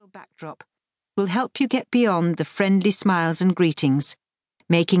backdrop will help you get beyond the friendly smiles and greetings,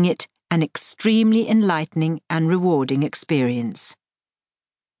 making it an extremely enlightening and rewarding experience.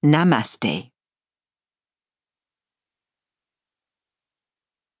 Namaste.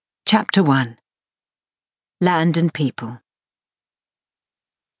 Chapter 1. Land and People.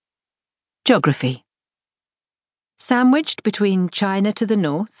 Geography. Sandwiched between China to the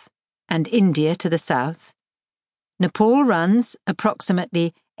north and India to the south, Nepal runs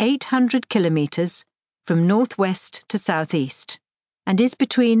approximately 800 kilometres from northwest to southeast and is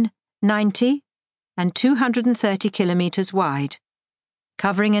between 90 and 230 kilometres wide,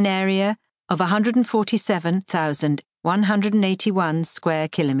 covering an area of 147,181 square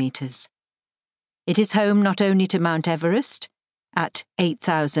kilometres. It is home not only to Mount Everest, at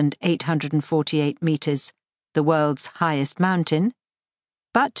 8,848 metres, the world's highest mountain,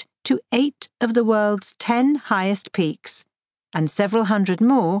 but to 8 of the world's 10 highest peaks and several hundred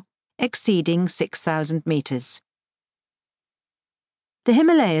more exceeding 6,000 metres. The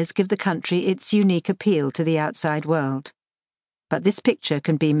Himalayas give the country its unique appeal to the outside world, but this picture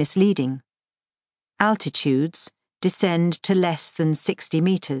can be misleading. Altitudes descend to less than 60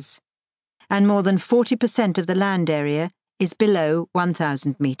 metres, and more than 40% of the land area is below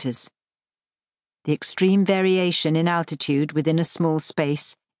 1,000 metres. The extreme variation in altitude within a small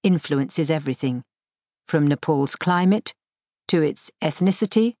space influences everything, from Nepal's climate to its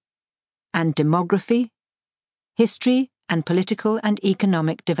ethnicity and demography, history and political and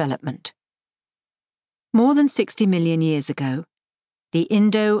economic development. More than 60 million years ago, the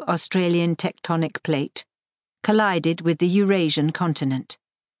Indo-Australian tectonic plate collided with the Eurasian continent.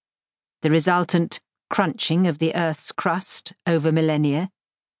 The resultant crunching of the Earth's crust over millennia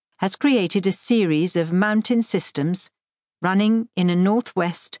has created a series of mountain systems running in a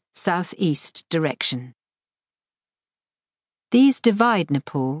northwest-southeast direction. These divide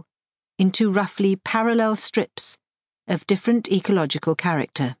Nepal into roughly parallel strips of different ecological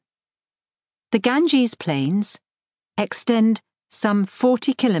character. The Ganges Plains extend some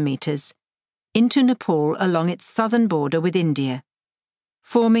 40 kilometres into Nepal along its southern border with India,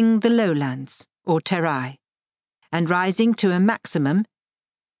 forming the lowlands, or Terai, and rising to a maximum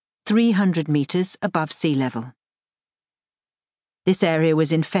 300 metres above sea level. This area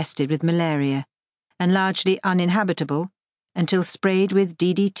was infested with malaria and largely uninhabitable until sprayed with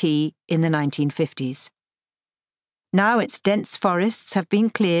DDT in the 1950s. Now its dense forests have been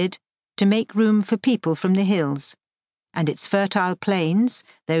cleared to make room for people from the hills, and its fertile plains,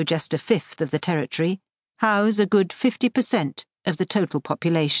 though just a fifth of the territory, house a good 50% of the total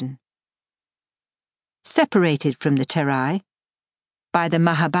population. Separated from the Terai by the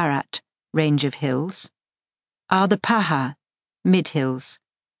Mahabharat range of hills are the Pahar mid-hills,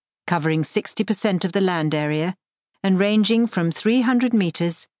 covering 60% of the land area and ranging from 300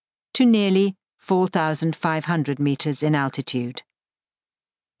 metres to nearly 4,500 metres in altitude.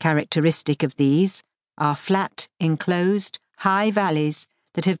 Characteristic of these are flat, enclosed, high valleys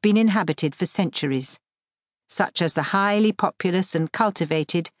that have been inhabited for centuries, such as the highly populous and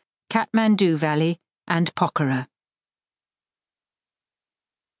cultivated Kathmandu Valley and Pokhara.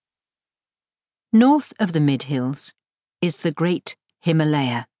 North of the mid-hills is the Great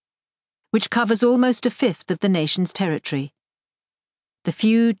Himalaya, which covers almost a fifth of the nation's territory. The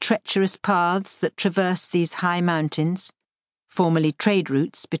few treacherous paths that traverse these high mountains, formerly trade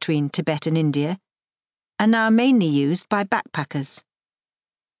routes between Tibet and India, are now mainly used by backpackers.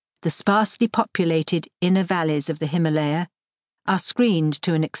 The sparsely populated inner valleys of the Himalaya are screened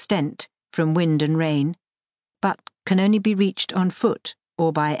to an extent from wind and rain, but can only be reached on foot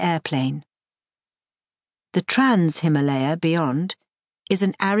or by airplane. The Trans-Himalaya beyond is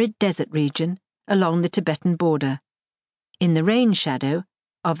an arid desert region along the Tibetan border, in the rain shadow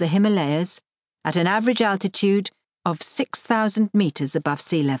of the Himalayas at an average altitude of 6,000 metres above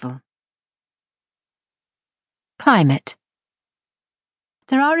sea level. Climate.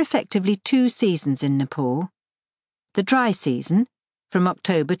 There are effectively 2 seasons in Nepal: the dry season, from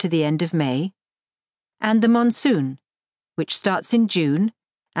October to the end of May, and the monsoon, which starts in June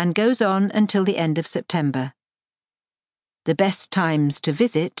and goes on until the end of September. The best times to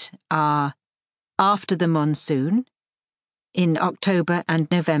visit are after the monsoon, in October and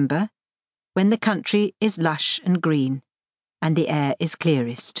November, when the country is lush and green and the air is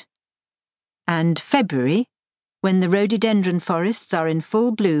clearest, and February, when the rhododendron forests are in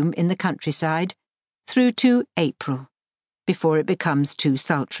full bloom in the countryside, through to April, before it becomes too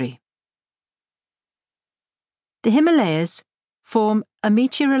sultry. The Himalayas form a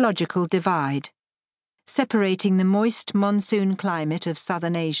meteorological divide, separating the moist monsoon climate of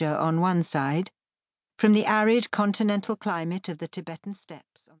southern Asia on one side from the arid continental climate of the Tibetan steppes on